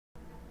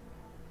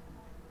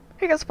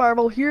Hey guys,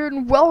 Fyreball here,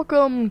 and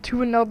welcome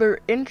to another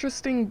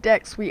interesting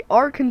decks. We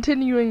are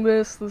continuing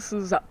this. This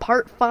is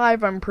part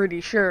 5, I'm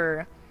pretty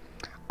sure.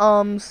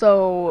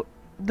 So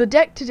the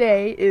deck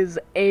today is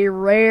a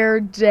rare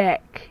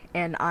deck,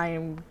 and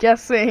I'm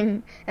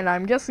guessing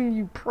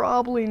you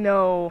probably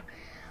know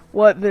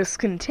what this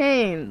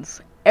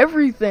contains.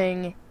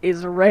 Everything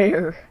is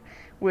rare,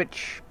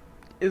 which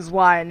is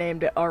why I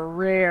named it a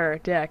rare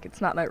deck. It's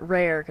not that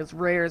rare, because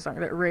rares aren't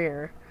that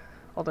rare,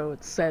 although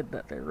it's said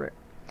that they're rare.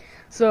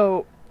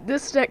 So,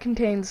 this deck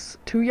contains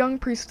 2 Young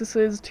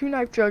Priestesses, 2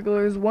 Knife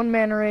Jugglers, 1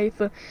 Mana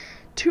Wraith,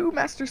 2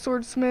 Master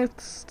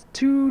Swordsmiths,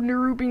 2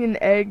 Nerubian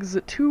Eggs,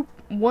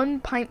 1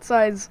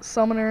 Pint-Sized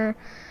Summoner,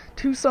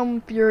 2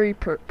 Summon Fury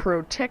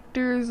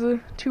Protectors,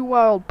 2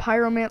 Wild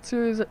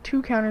Pyromancers,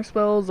 2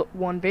 Counterspells,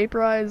 1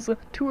 Vaporize,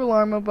 2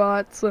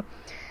 Alarmabots,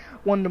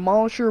 1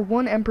 Demolisher,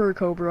 1 Emperor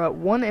Cobra,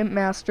 1 Imp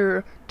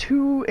Master,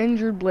 2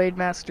 Injured Blade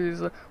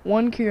Masters,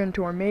 1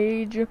 Kirin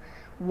Mage,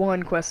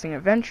 1 Questing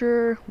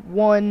Adventurer,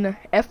 1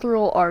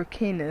 Ethereal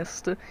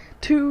Arcanist,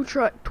 2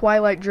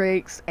 Twilight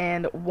Drakes,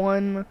 and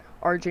 1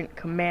 Argent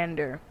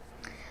Commander.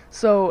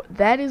 So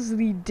that is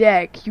the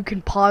deck. You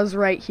can pause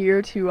right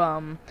here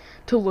to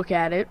look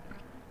at it.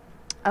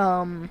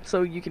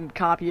 So you can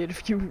copy it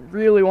if you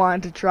really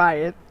wanted to try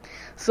it.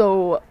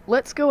 So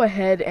let's go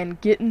ahead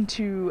and get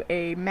into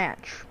a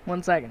match.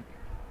 1 second.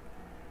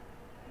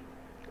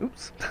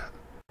 Oops.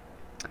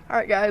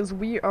 Alright guys,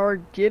 we are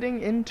getting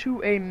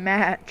into a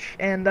match,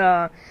 and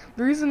the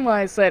reason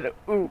why I said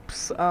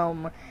oops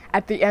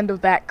at the end of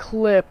that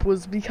clip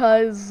was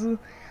because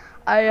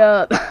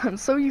I'm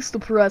so used to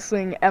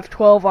pressing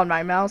F12 on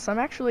my mouse. I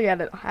actually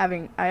am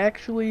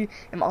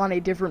on a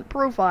different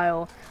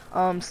profile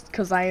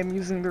because I am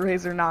using the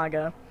Razer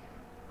Naga,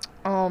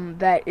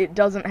 that it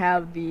doesn't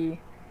have the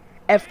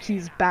F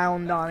keys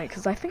bound on it,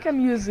 because I think I'm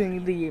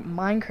using the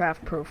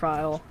Minecraft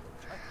profile.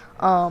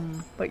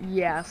 But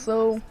yeah,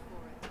 so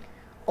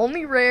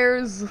only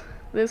rares.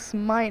 This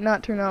might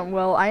not turn out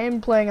well. I am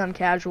playing on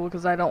casual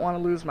because I don't want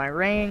to lose my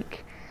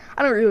rank.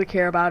 I don't really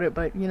care about it,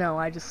 but you know,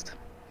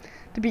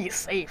 to be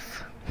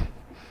safe.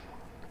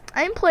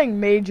 I am playing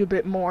mage a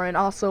bit more, and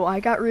also I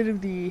got rid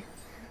of the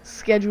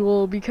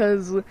schedule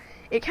because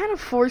it kind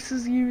of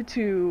forces you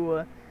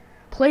to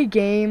play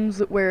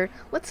games where,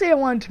 let's say I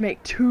wanted to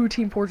make 2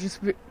 Team Fortress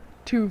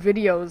 2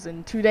 videos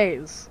in 2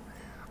 days.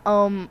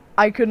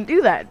 I couldn't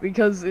do that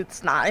because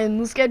it's not in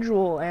the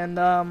schedule,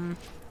 and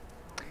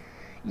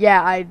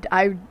yeah, I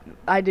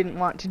didn't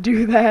want to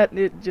do that.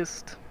 It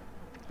just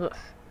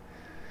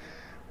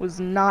was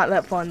not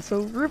that fun.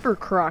 So River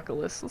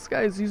Crocodilus. This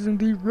guy is using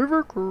the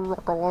River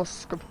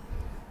Crocodilus.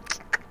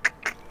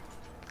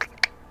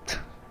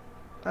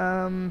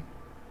 I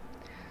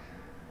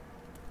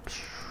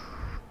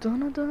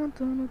don't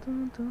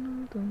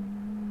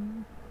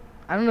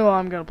know how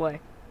I'm gonna play.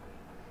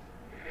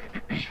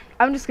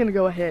 I'm just gonna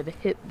go ahead and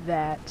hit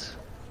that.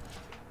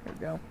 There we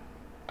go.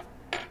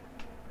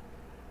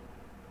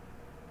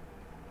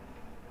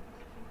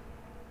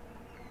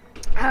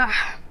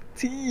 Ah,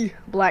 tea.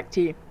 Black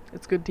tea.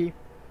 It's good tea.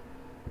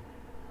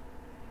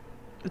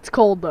 It's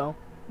cold though,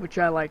 which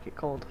I like it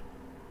cold.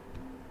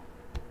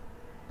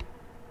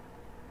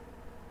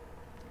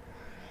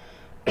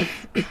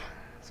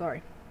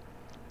 Sorry.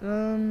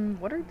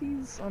 What are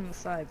these on the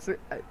sides?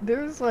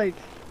 There's like,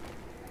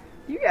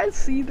 you guys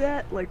see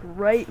that? Like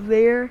right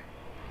there?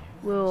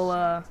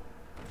 Little,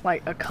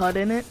 like a cut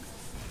in it?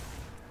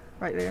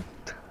 Right there.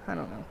 I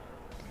don't know.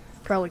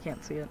 Probably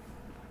can't see it.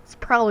 It's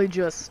probably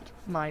just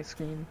my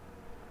screen.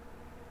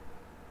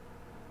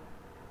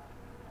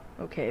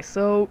 Okay,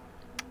 so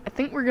I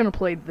think we're gonna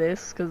play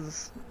this,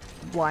 cause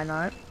why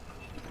not?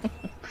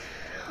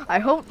 I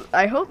hope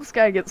this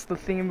guy gets the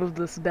theme of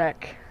this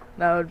deck.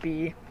 That would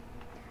be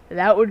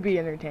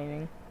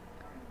entertaining.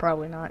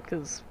 Probably not,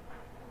 cause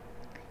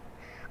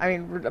I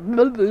mean,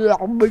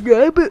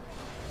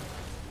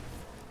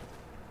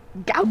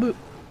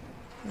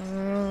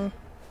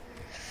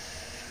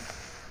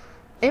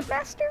 Imp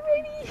Master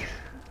maybe?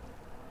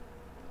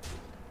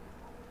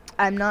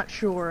 I'm not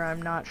sure.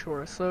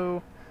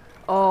 So,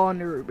 oh,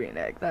 Nerubian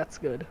Egg, that's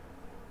good.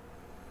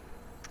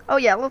 Oh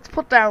yeah, let's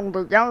put down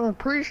the Young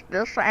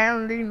Priestess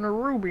and the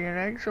Nerubian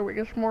Egg so it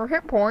gets more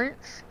hit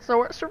points,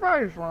 so it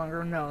survives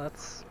longer. No,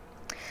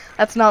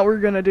 that's not what we're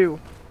gonna do.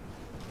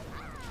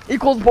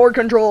 Equals board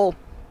control.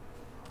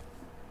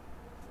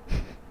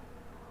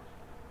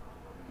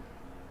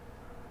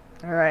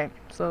 Alright,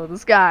 so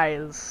this guy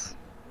is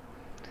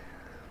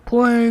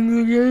playing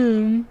the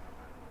game.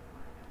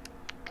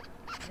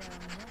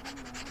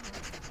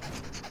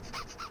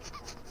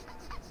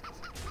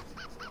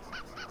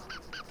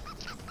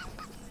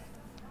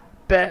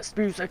 Best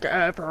music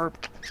ever.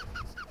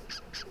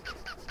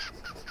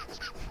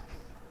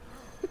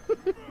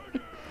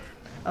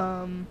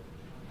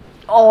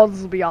 Oh,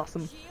 this will be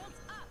awesome.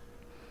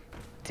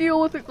 Deal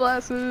with it,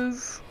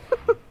 glasses.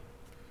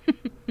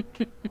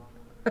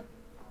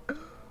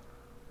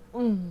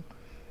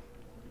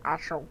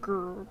 That's so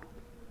good.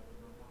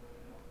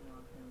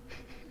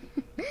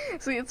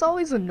 See, it's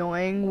always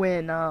annoying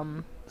when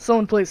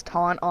someone plays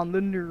taunt on the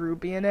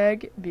Nerubian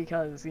egg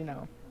because, you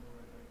know,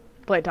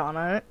 play taunt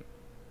on it.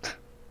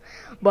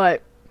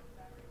 But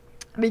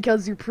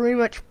because you're pretty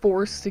much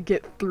forced to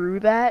get through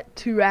that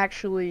to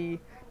actually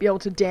be able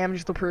to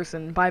damage the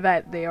person. By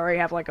that, they already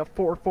have like a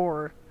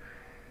 4/4.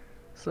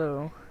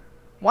 So,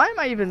 why am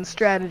I even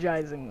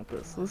strategizing with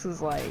this? This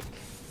is like,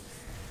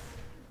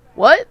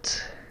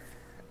 what?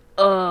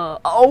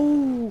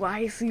 Oh,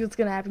 I see what's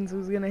gonna happen. So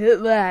he's gonna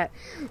hit that.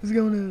 He's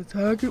gonna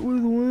attack it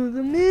with one of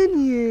the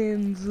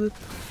minions.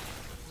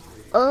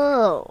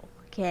 Oh,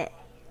 okay.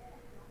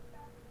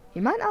 He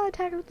might not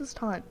attack it with this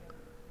taunt.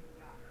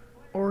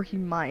 Or he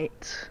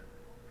might.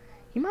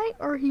 He might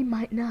or he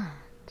might not.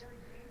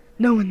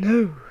 No one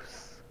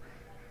knows.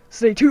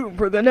 Stay tuned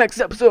for the next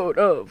episode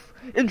of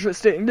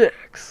Interesting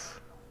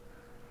Decks.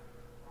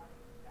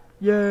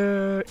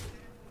 Yeah.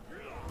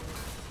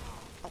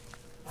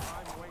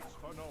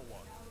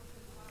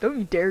 Don't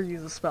you dare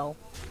use a spell.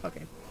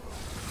 Okay.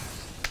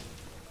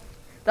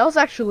 That was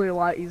actually a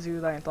lot easier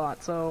than I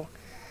thought, so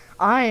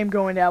I am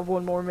going to have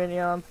one more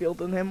minion on field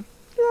than him.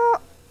 Yeah.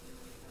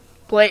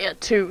 Play a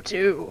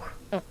 2/2.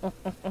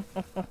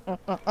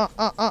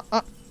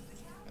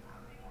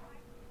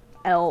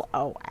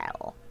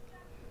 LOL.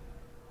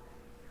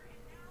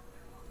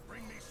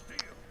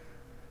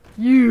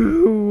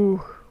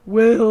 You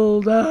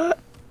will die.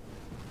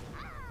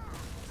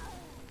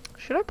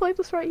 Should I play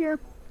this right here?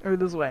 Or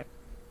this way?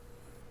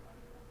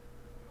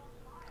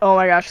 Oh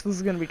my gosh, this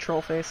is gonna be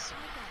troll face.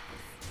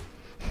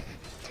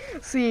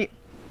 See,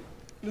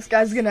 this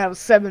guy's gonna have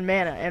 7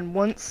 mana, and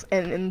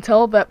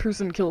until that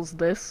person kills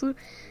this,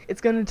 it's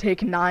gonna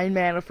take 9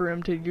 mana for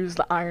him to use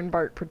the Iron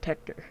Bark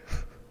Protector.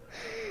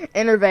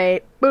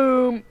 Innervate,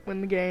 boom, win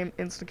the game,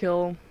 insta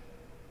kill,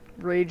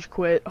 rage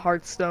quit,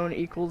 Hearthstone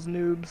equals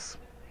noobs.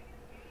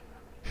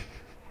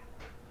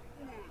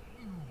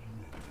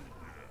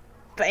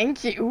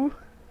 Thank you,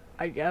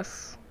 I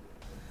guess.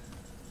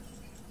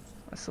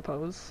 I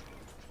suppose.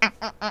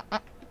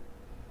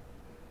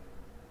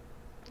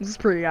 This is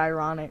pretty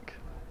ironic.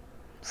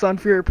 Sun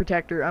Fury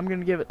Protector. I'm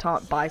gonna give it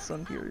taunt by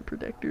Sun Fury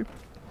Protector.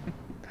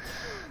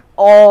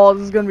 Oh,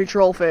 this is gonna be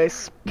troll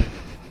face.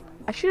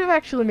 I should have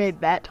actually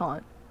made that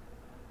taunt.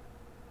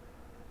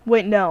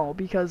 Wait, no,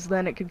 because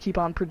then it could keep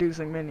on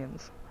producing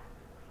minions.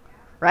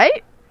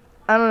 Right?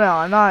 I don't know.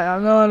 I'm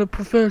not a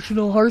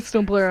professional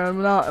Hearthstone player.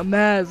 I'm not a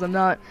Maz. I'm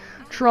not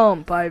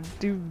Trump.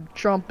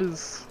 Trump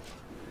is.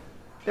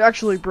 They're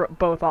actually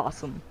both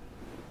awesome.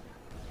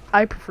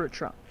 I prefer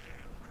Trump.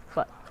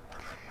 But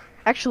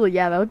actually,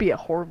 yeah, that would be a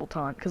horrible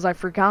taunt because I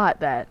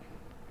forgot that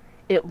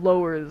it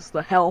lowers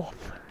the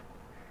health.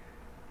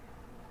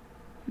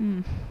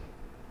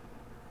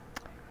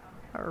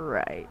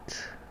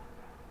 Alright.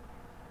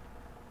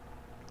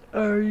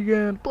 Are you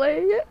gonna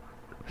play it?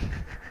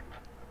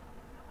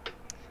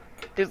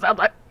 Do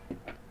something.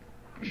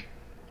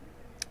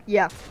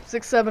 Yeah,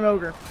 6/7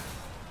 ogre.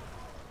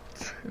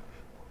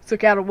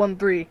 Took out a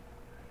 1/3.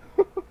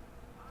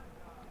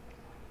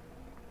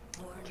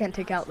 Can't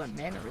take out the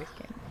mana wraith,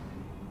 can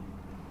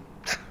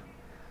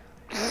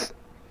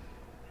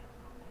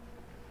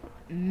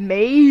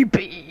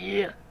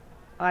maybe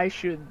I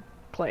should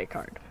play a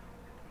card.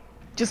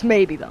 Just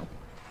maybe, though.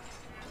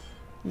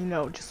 You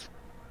know, just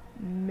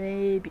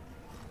maybe.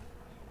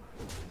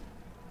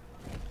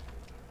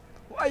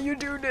 Why you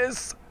do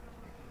this?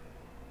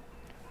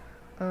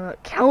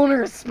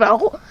 Counter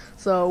spell.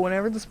 So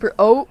whenever this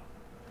oh.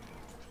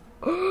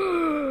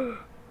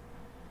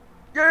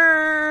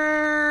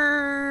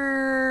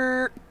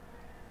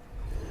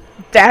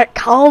 That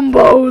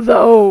combo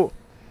though.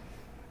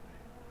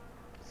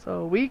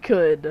 So we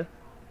could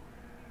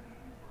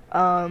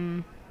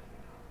whatever.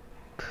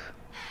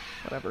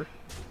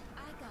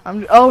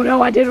 Oh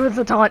no, I did it with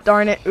the taunt,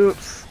 darn it.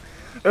 Oops.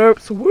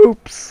 Oops,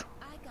 whoops.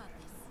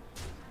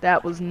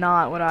 That was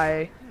not what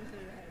I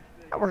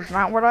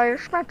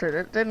expected.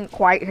 It didn't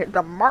quite hit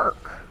the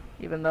mark,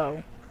 even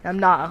though I'm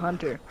not a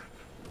hunter.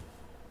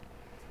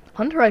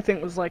 Hunter, I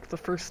think, was like the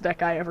first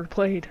deck I ever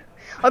played,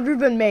 other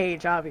than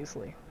Mage,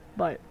 obviously.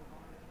 But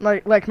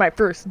like my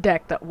first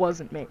deck that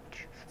wasn't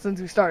Mage,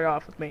 since we started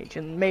off with Mage,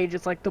 and Mage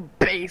is like the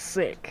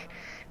basic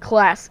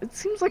class. It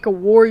seems like a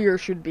warrior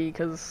should be,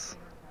 because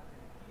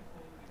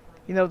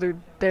you know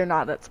they're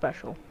not that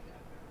special.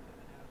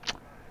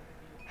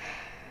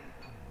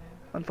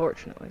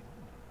 Unfortunately.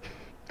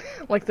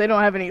 Like, they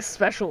don't have any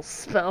special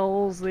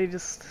spells, they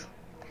just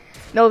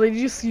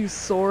use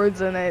swords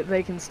and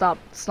they can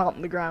stomp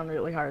the ground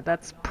really hard.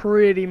 That's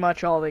pretty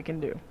much all they can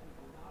do.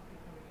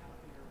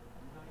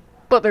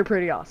 But they're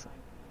pretty awesome.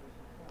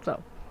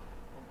 So,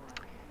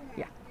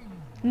 yeah.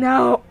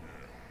 No!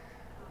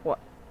 What?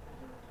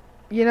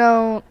 You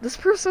know, this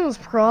person was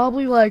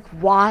probably like,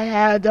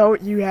 why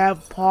don't you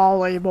have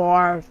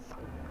polymorph?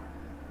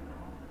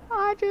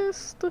 I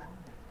just...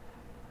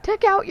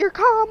 take out your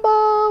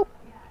combo!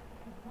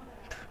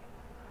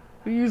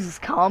 Who uses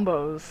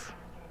combos?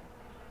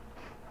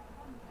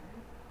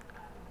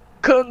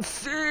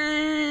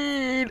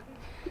 Concede!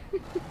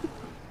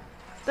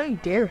 Don't you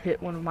dare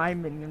hit one of my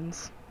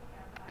minions.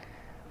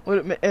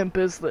 What imp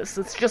is this?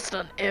 It's just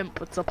an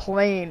imp. It's a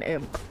plain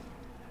imp.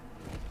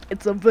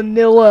 It's a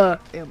vanilla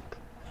imp.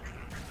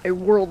 A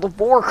World of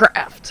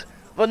Warcraft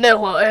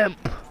vanilla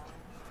imp.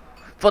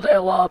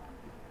 Vanilla.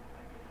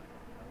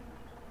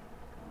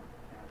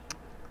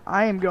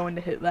 I am going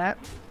to hit that.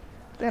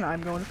 Then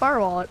I'm going to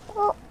Fyreball it.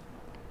 Oh.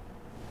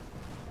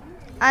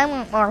 I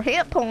want more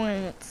hit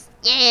points.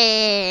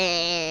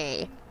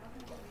 Yay!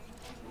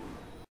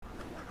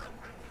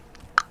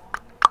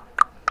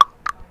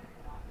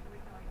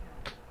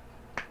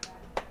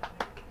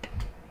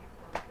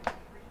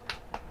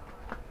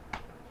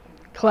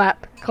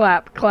 Clap,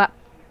 clap, clap.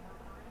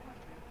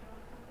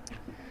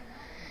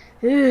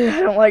 Ugh, I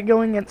don't like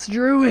going against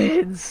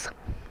druids.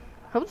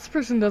 I hope this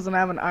person doesn't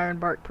have an iron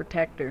bark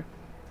protector.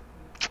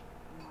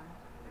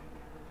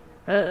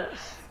 Ugh.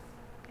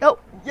 Oh,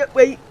 yeah,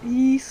 wait,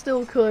 he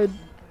still could.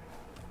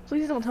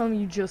 Please don't tell me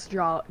you just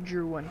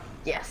drew one.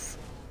 Yes.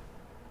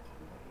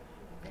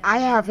 I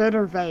have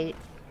Innervate.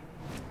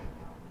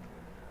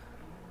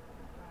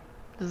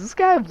 Does this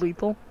guy have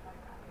lethal?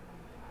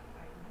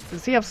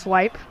 Does he have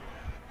swipe?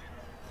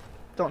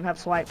 Don't have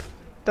swipe.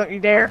 Don't you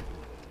dare.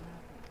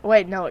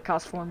 Wait, no, it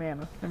costs 4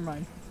 mana. Never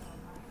mind.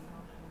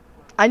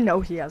 I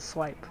know he has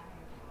swipe.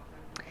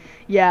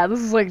 Yeah, this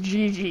is like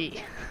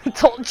GG. I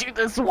told you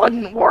this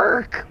wouldn't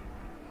work.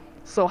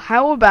 So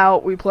how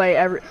about we play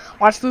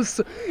watch this.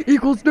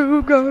 Equals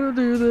noob, gotta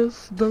do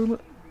this.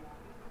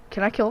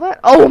 Can I kill that?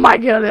 Oh my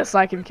goodness,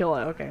 I can kill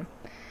it. Okay.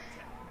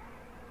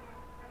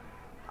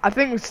 I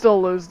think we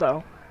still lose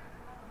though.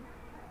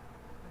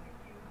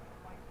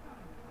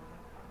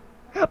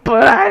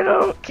 But I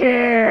don't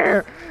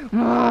care.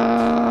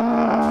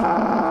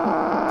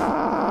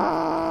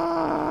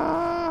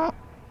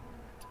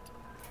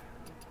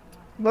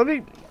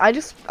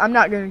 I'm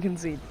not gonna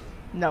concede.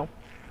 No.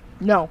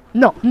 No,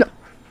 no, no.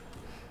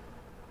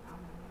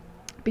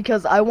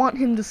 Because I want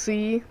him to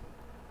see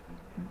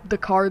the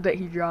card that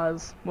he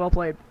draws. Well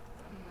played.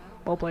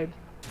 Well played.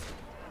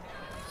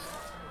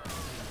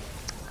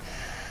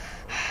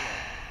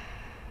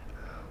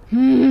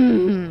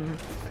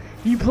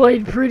 You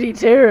played pretty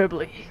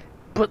terribly,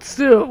 but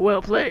still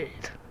well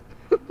played.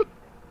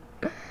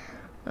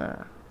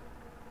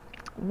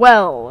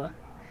 Well,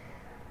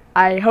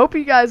 I hope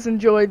you guys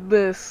enjoyed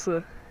this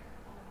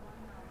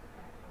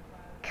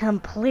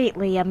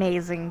completely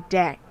amazing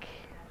deck.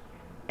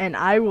 And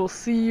I will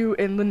see you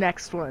in the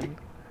next one.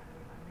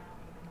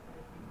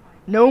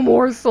 No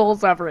more soul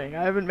suffering.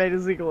 I haven't made a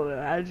sequel to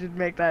that. I should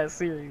make that a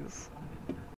series.